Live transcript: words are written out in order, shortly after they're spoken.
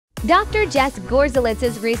Dr. Jess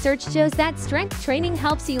Gorzelitz's research shows that strength training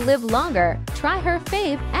helps you live longer. Try her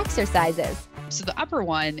fave exercises. So the upper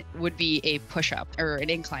one would be a push-up or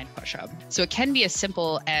an incline push-up. So it can be as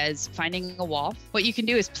simple as finding a wall. What you can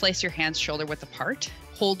do is place your hands shoulder width apart,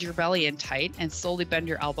 hold your belly in tight, and slowly bend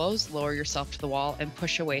your elbows, lower yourself to the wall, and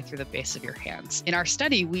push away through the base of your hands. In our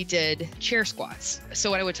study, we did chair squats.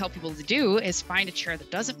 So what I would tell people to do is find a chair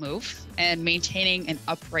that doesn't move and maintaining an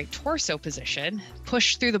upright torso position,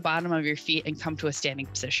 push through the bottom of your feet and come to a standing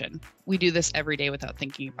position. We do this every day without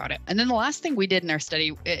thinking about it. And then the last thing we did in our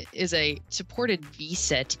study is a supported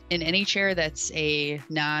V-sit in any chair that's a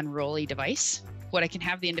non-rolly device. What I can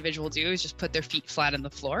have the individual do is just put their feet flat on the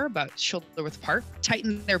floor, about shoulder width apart,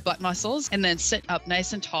 tighten their butt muscles, and then sit up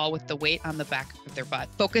nice and tall with the weight on the back of their butt,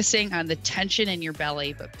 focusing on the tension in your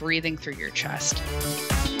belly, but breathing through your chest.